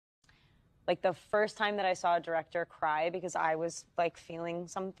Like the first time that I saw a director cry because I was like feeling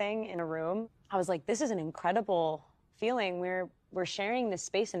something in a room, I was like, this is an incredible feeling. We're sharing this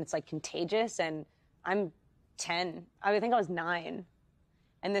space and it's like contagious, and I'm 10. I think I was 9.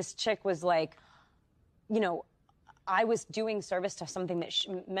 And this chick was like, you know, I was doing service to something that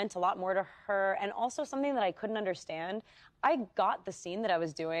meant a lot more to her, and also something that I couldn't understand. I got the scene that I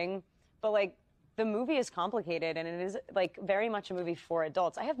was doing, but like the movie is complicated and it is like very much a movie for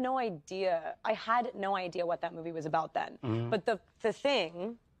adults. I have no idea. I had no idea what that movie was about then. Mm-hmm. But the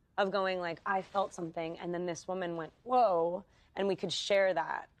thing of going like, I felt something, and then this woman went, whoa, and we could share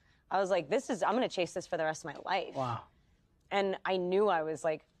that. I was like, I'm going to chase this for the rest of my life. Wow. And I knew I was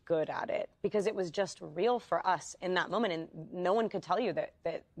like good at it because it was just real for us in that moment, and no one could tell you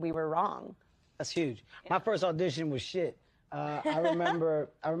that we were wrong. That's huge. Yeah. My first audition was shit. I remember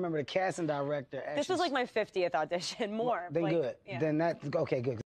the casting director. This was like my 50th audition, more. Then like, good. Yeah. Then okay, good.